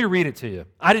cool. Let me read it to you.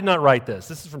 I did not write this.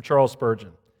 This is from Charles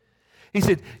Spurgeon. He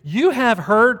said, you have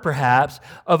heard perhaps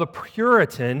of a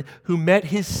Puritan who met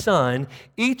his son,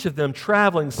 each of them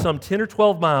traveling some 10 or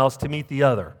 12 miles to meet the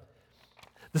other.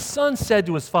 The son said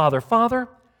to his father, Father,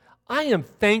 I am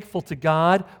thankful to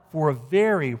God for a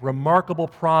very remarkable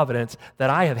providence that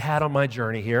I have had on my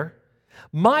journey here.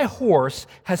 My horse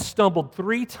has stumbled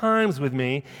 3 times with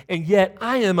me, and yet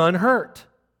I am unhurt.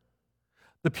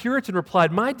 The Puritan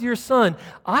replied, my dear son,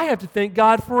 I have to thank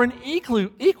God for an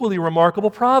equally remarkable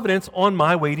providence on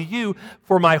my way to you,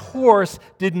 for my horse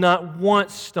did not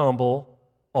once stumble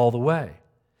all the way.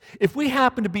 If we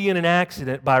happen to be in an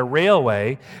accident by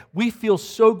railway, we feel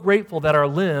so grateful that our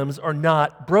limbs are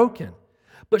not broken.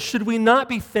 But should we not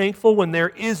be thankful when there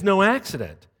is no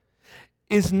accident?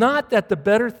 Is not that the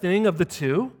better thing of the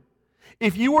two?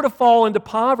 If you were to fall into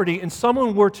poverty and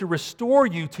someone were to restore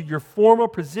you to your former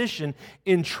position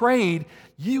in trade,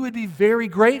 you would be very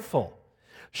grateful.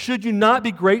 Should you not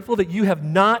be grateful that you have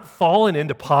not fallen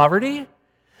into poverty?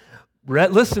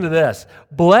 Listen to this.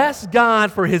 Bless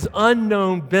God for His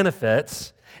unknown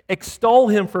benefits. Extol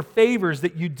Him for favors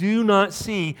that you do not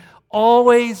see,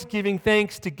 always giving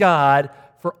thanks to God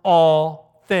for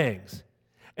all things.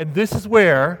 And this is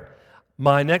where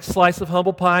my next slice of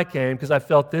humble pie came, because I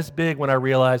felt this big when I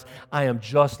realized I am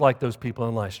just like those people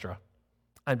in Lystra.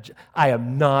 I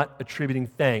am not attributing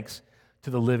thanks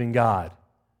to the living God.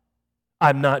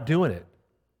 I'm not doing it.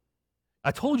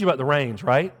 I told you about the rains,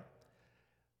 right?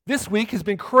 This week has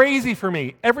been crazy for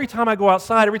me. Every time I go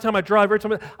outside, every time I drive, every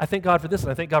time I thank God for this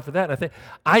and I thank God for that. And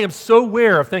I am so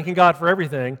aware of thanking God for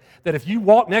everything that if you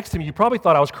walk next to me, you probably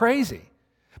thought I was crazy.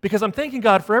 Because I'm thanking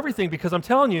God for everything, because I'm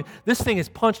telling you, this thing has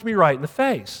punched me right in the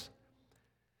face.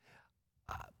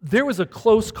 There was a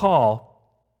close call.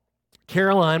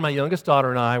 Caroline, my youngest daughter,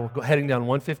 and I were heading down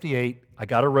 158. I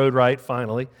got a road right,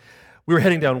 finally. We were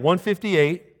heading down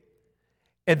 158,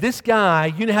 and this guy,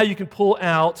 you know how you can pull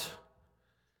out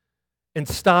and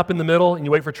stop in the middle, and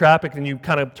you wait for traffic, and you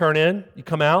kind of turn in, you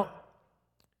come out?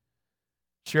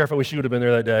 Sheriff, I wish you would have been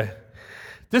there that day.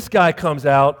 This guy comes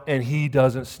out, and he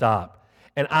doesn't stop.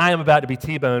 And I am about to be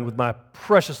T-boned with my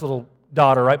precious little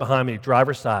daughter right behind me,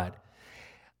 driver's side.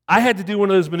 I had to do one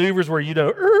of those maneuvers where, you're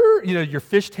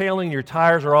fishtailing, your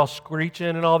tires are all screeching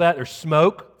and all that. There's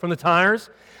smoke from the tires.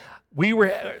 We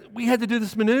had to do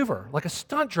this maneuver like a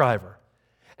stunt driver.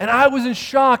 And I was in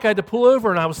shock. I had to pull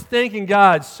over, and I was thanking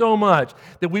God so much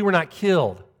that we were not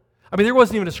killed. I mean, there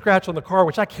wasn't even a scratch on the car,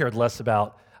 which I cared less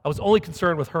about. I was only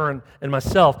concerned with her and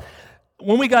myself.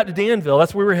 When we got to Danville,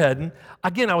 that's where we were heading,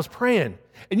 again, I was praying.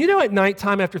 And at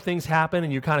nighttime after things happen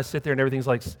and you kind of sit there and everything's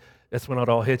like, that's when it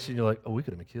all hits you and you're like, oh, we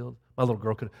could have been killed. My little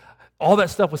girl could have. All that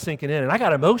stuff was sinking in and I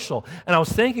got emotional. And I was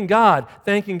thanking God,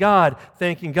 thanking God,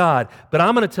 thanking God. But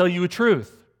I'm going to tell you a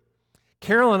truth.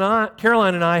 Caroline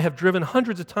and I have driven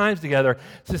hundreds of times together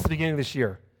since the beginning of this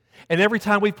year. And every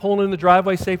time we've pulled in the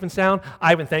driveway safe and sound, I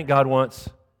haven't thanked God once.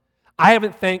 I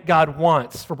haven't thanked God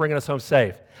once for bringing us home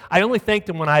safe. I only thanked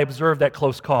Him when I observed that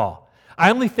close call. I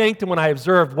only thanked Him when I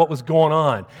observed what was going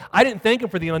on. I didn't thank Him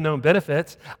for the unknown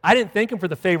benefits. I didn't thank Him for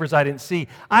the favors I didn't see.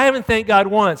 I haven't thanked God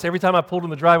once every time I pulled in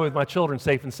the driveway with my children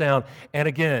safe and sound. And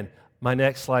again, my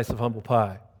next slice of humble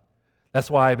pie.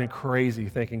 That's why I've been crazy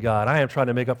thanking God. I am trying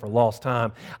to make up for lost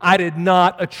time. I did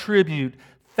not attribute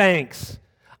thanks.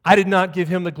 I did not give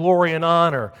Him the glory and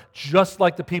honor, just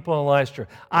like the people in Lystra.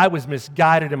 I was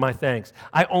misguided in my thanks.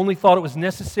 I only thought it was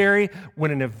necessary when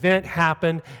an event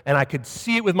happened and I could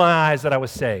see it with my eyes that I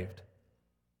was saved.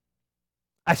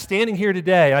 I'm standing here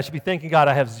today, I should be thanking God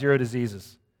I have 0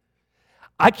 diseases.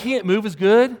 I can't move as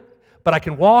good, but I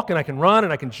can walk and I can run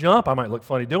and I can jump. I might look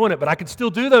funny doing it, but I can still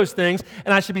do those things,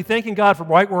 and I should be thanking God for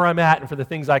right where I'm at and for the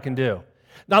things I can do.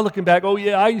 Not looking back, oh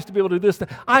yeah, I used to be able to do this.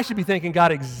 I should be thanking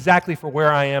God exactly for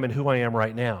where I am and who I am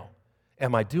right now.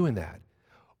 Am I doing that?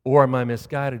 Or am I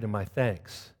misguided in my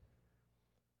thanks?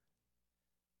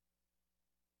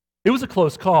 It was a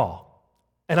close call,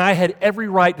 and I had every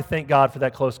right to thank God for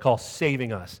that close call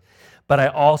saving us. But I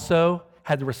also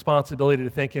had the responsibility to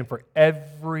thank Him for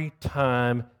every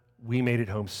time we made it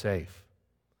home safe.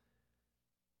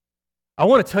 I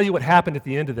want to tell you what happened at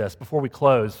the end of this before we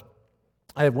close.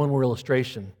 I have one more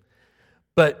illustration.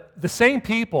 But the same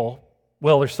people,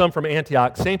 well, there's some from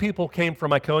Antioch, same people came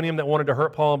from Iconium that wanted to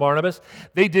hurt Paul and Barnabas.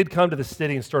 They did come to the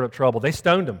city and stir up trouble. They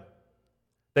stoned him.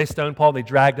 They stoned Paul. They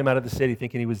dragged him out of the city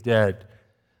thinking he was dead.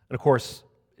 And of course,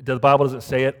 the Bible doesn't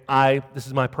say it. This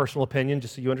is my personal opinion,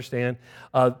 just so you understand.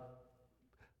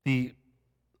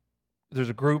 There's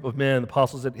a group of men, the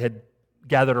apostles, that had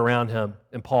gathered around him,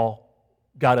 and Paul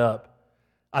got up.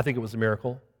 I think it was a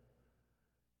miracle.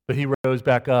 But he rose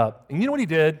back up. And you know what he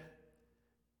did?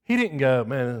 He didn't go,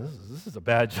 man, this is a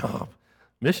bad job.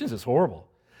 Missions is horrible.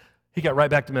 He got right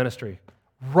back to ministry.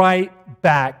 Right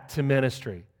back to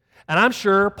ministry. And I'm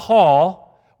sure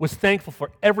Paul was thankful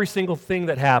for every single thing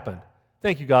that happened.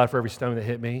 Thank you, God, for every stone that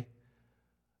hit me.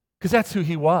 Because that's who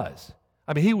he was.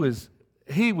 I mean,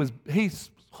 he's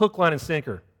hook, line, and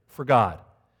sinker for God.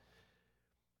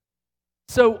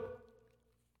 So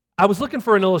I was looking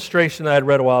for an illustration that I had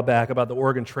read a while back about the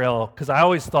Oregon Trail because I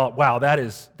always thought, wow, that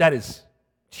is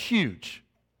huge.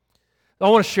 I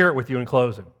want to share it with you in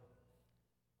closing.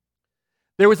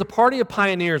 There was a party of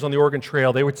pioneers on the Oregon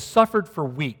Trail. They had suffered for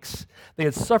weeks. They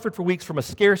had suffered for weeks from a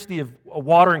scarcity of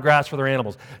water and grass for their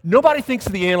animals. Nobody thinks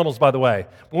of the animals, by the way.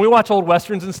 When we watch old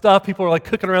westerns and stuff, people are like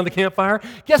cooking around the campfire.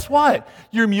 Guess what?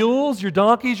 Your mules, your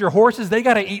donkeys, your horses, they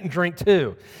got to eat and drink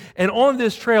too. And on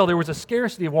this trail, there was a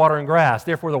scarcity of water and grass.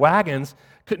 Therefore, the wagons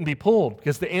couldn't be pulled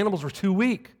because the animals were too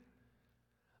weak.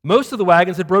 Most of the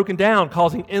wagons had broken down,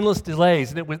 causing endless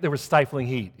delays, and there was stifling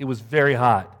heat. It was very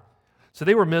hot. So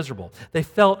they were miserable. They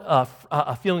felt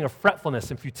a feeling of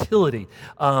fretfulness and futility.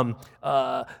 Their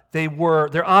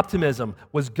optimism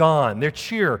was gone. Their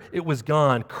cheer, it was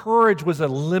gone. Courage was a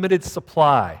limited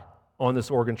supply on this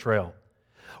Oregon Trail.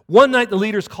 One night, the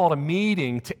leaders called a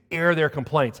meeting to air their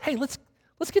complaints. Hey, let's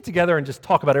get together and just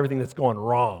talk about everything that's going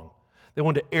wrong. They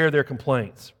wanted to air their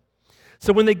complaints.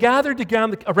 So when they gathered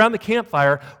around the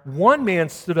campfire, one man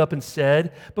stood up and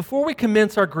said, before we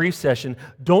commence our grief session,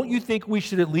 don't you think we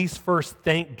should at least first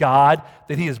thank God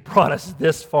that He has brought us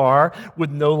this far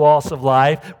with no loss of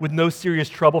life, with no serious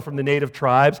trouble from the native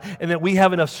tribes, and that we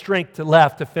have enough strength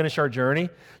left to finish our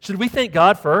journey? Should we thank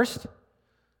God first?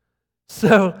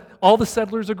 So all the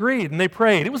settlers agreed, and they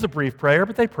prayed. It was a brief prayer,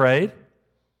 but they prayed.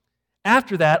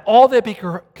 After that, all that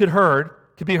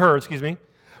could be heard,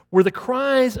 were the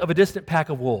cries of a distant pack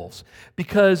of wolves,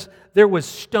 because there was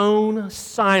stone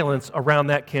silence around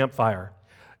that campfire.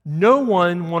 No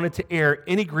one wanted to air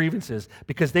any grievances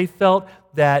because they felt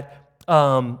that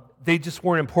they just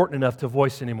weren't important enough to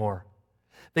voice anymore.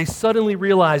 They suddenly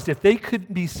realized if they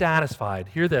couldn't be satisfied,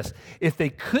 hear this, if they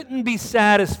couldn't be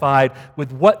satisfied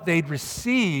with what they'd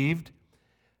received,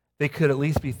 they could at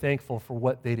least be thankful for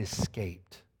what they'd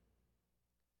escaped.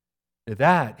 Now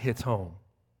that hits home.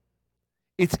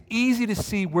 It's easy to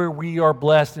see where we are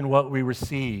blessed in what we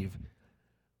receive,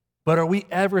 but are we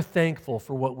ever thankful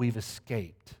for what we've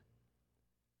escaped?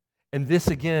 And this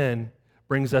again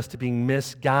brings us to being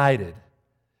misguided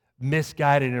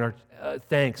in our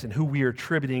thanks and who we are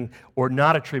attributing or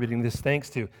not attributing this thanks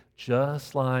to,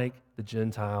 just like the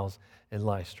Gentiles in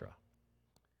Lystra.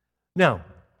 Now,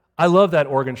 I love that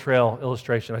Oregon Trail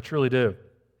illustration. I truly do.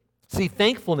 See,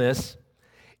 thankfulness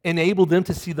enabled them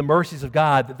to see the mercies of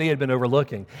God that they had been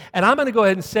overlooking. And I'm going to go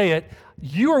ahead and say it.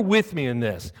 You are with me in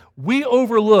this. We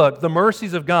overlook the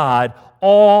mercies of God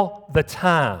all the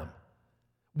time.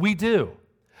 We do.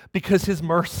 Because His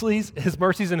mercies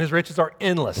and His riches are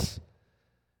endless.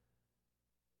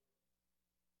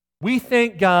 We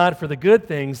thank God for the good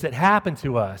things that happen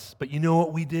to us. But you know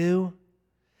what we do?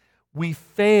 We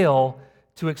fail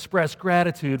to express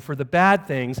gratitude for the bad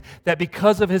things that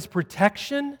because of His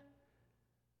protection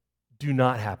do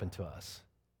not happen to us.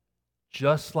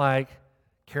 Just like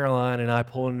Caroline and I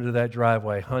pulling into that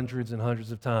driveway hundreds and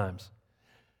hundreds of times.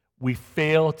 We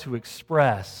fail to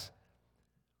express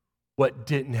what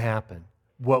didn't happen,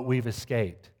 what we've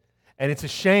escaped. And it's a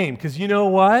shame because you know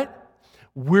what?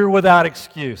 We're without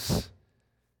excuse.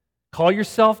 Call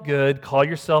yourself good, call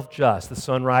yourself just. The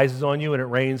sun rises on you and it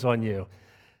rains on you,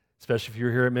 especially if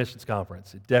you're here at Missions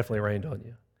Conference. It definitely rained on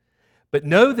you. But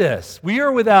know this, we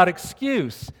are without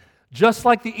excuse. Just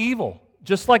like the evil,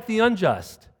 just like the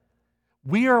unjust,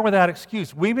 we are without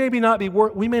excuse. We may not be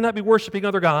worshiping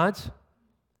other gods,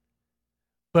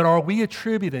 but are we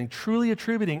truly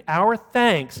attributing our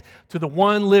thanks to the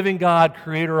one living God,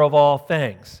 creator of all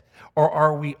things? Or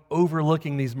are we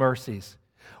overlooking these mercies?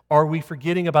 Are we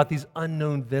forgetting about these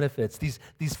unknown benefits, these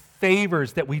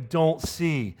favors that we don't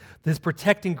see, this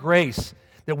protecting grace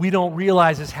that we don't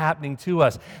realize is happening to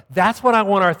us? That's what I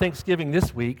want our Thanksgiving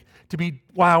this week to be,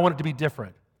 why I want it to be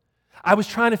different. I was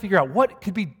trying to figure out what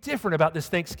could be different about this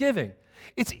Thanksgiving.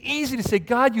 It's easy to say,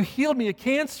 God, you healed me of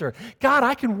cancer. God,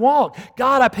 I can walk.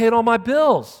 God, I paid all my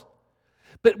bills.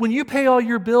 But when you pay all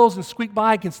your bills and squeak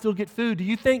by and can still get food, do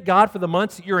you thank God for the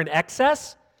months that you're in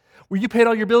excess, where you paid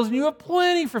all your bills and you have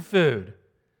plenty for food?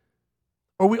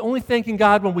 Or are we only thanking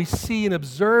God when we see and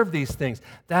observe these things?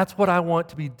 That's what I want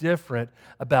to be different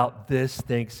about this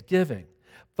Thanksgiving.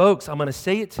 Folks, I'm going to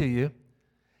say it to you.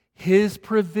 His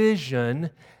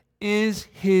provision is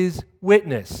His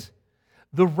witness.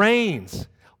 The rains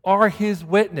are His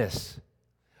witness.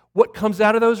 What comes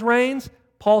out of those rains?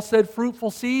 Paul said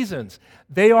fruitful seasons.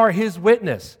 They are His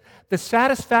witness. The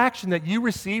satisfaction that you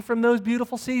receive from those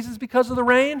beautiful seasons because of the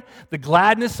rain, the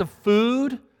gladness of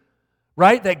food,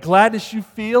 right? That gladness you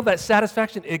feel, that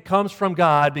satisfaction, it comes from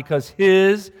God because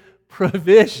His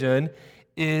provision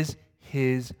is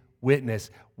His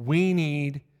witness. We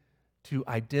need to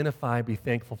identify and be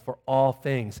thankful for all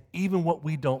things, even what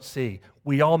we don't see.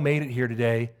 We all made it here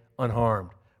today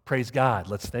unharmed. Praise God.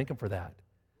 Let's thank Him for that.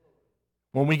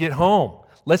 When we get home,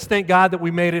 let's thank God that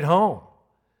we made it home.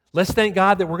 Let's thank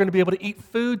God that we're going to be able to eat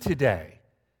food today.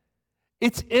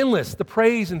 It's endless, the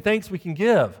praise and thanks we can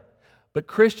give. But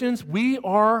Christians, we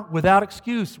are without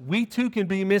excuse. We too can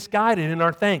be misguided in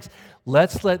our thanks.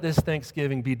 Let's let this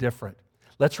Thanksgiving be different.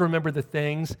 Let's remember the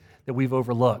things that we've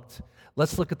overlooked.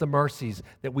 Let's look at the mercies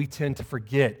that we tend to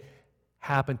forget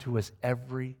happen to us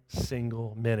every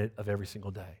single minute of every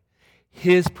single day.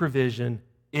 His provision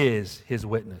is His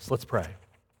witness. Let's pray.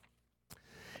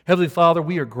 Heavenly Father,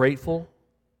 we are grateful.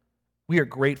 We are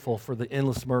grateful for the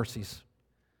endless mercies.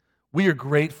 We are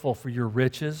grateful for your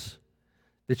riches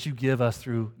that you give us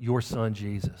through your Son,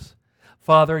 Jesus.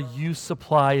 Father, you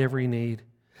supply every need.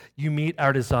 You meet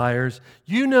our desires.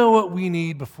 You know what we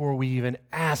need before we even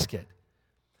ask it.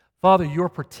 Father, your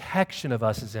protection of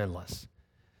us is endless.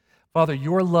 Father,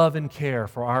 your love and care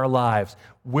for our lives,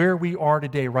 where we are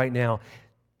today, right now,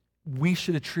 we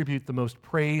should attribute the most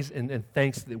praise and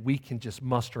thanks that we can just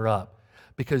muster up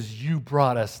because you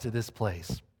brought us to this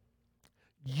place.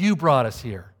 You brought us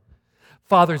here.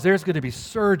 Fathers, there's going to be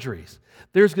surgeries.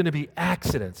 There's going to be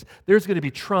accidents. There's going to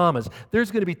be traumas. There's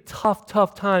going to be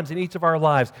tough times in each of our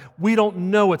lives. We don't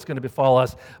know what's going to befall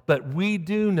us, but we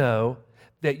do know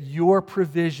that your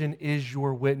provision is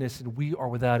your witness and we are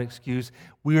without excuse.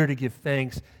 We are to give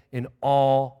thanks in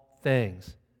all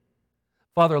things.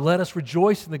 Father, let us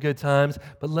rejoice in the good times,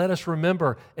 but let us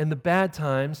remember in the bad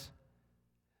times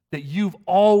that you've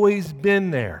always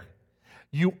been there.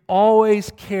 You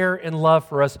always care and love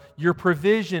for us. Your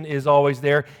provision is always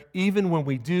there, even when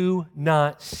we do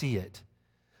not see it.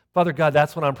 Father God,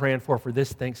 that's what I'm praying for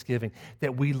this Thanksgiving,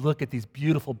 that we look at these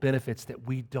beautiful benefits that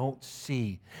we don't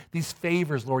see, these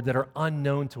favors, Lord, that are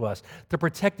unknown to us, the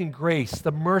protecting grace,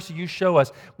 the mercy you show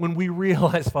us when we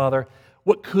realize, Father,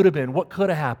 what could have been, what could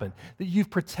have happened, that you've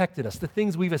protected us, the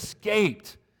things we've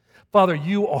escaped. Father,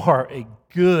 you are a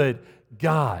good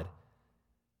God.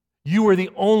 You are the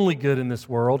only good in this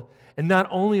world, and not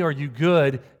only are you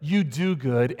good, you do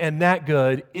good, and that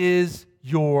good is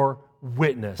your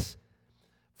witness.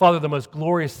 Father, the most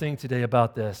glorious thing today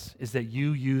about this is that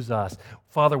you use us.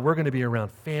 Father, we're going to be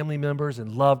around family members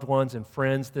and loved ones and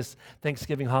friends this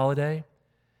Thanksgiving holiday.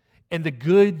 And the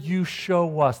good you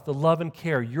show us, the love and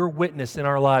care, your witness in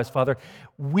our lives, Father,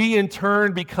 we in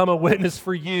turn become a witness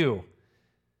for you.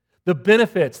 The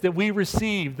benefits that we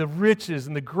receive, the riches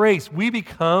and the grace, we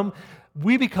become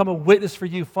a witness for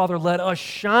you. Father, let us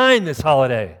shine this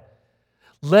holiday.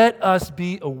 Let us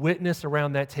be a witness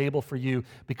around that table for you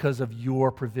because of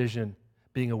your provision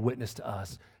being a witness to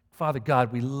us. Father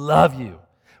God, we love you.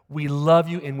 We love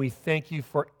you and we thank you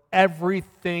for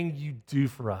everything you do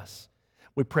for us.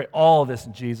 We pray all of this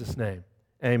in Jesus' name.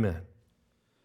 Amen.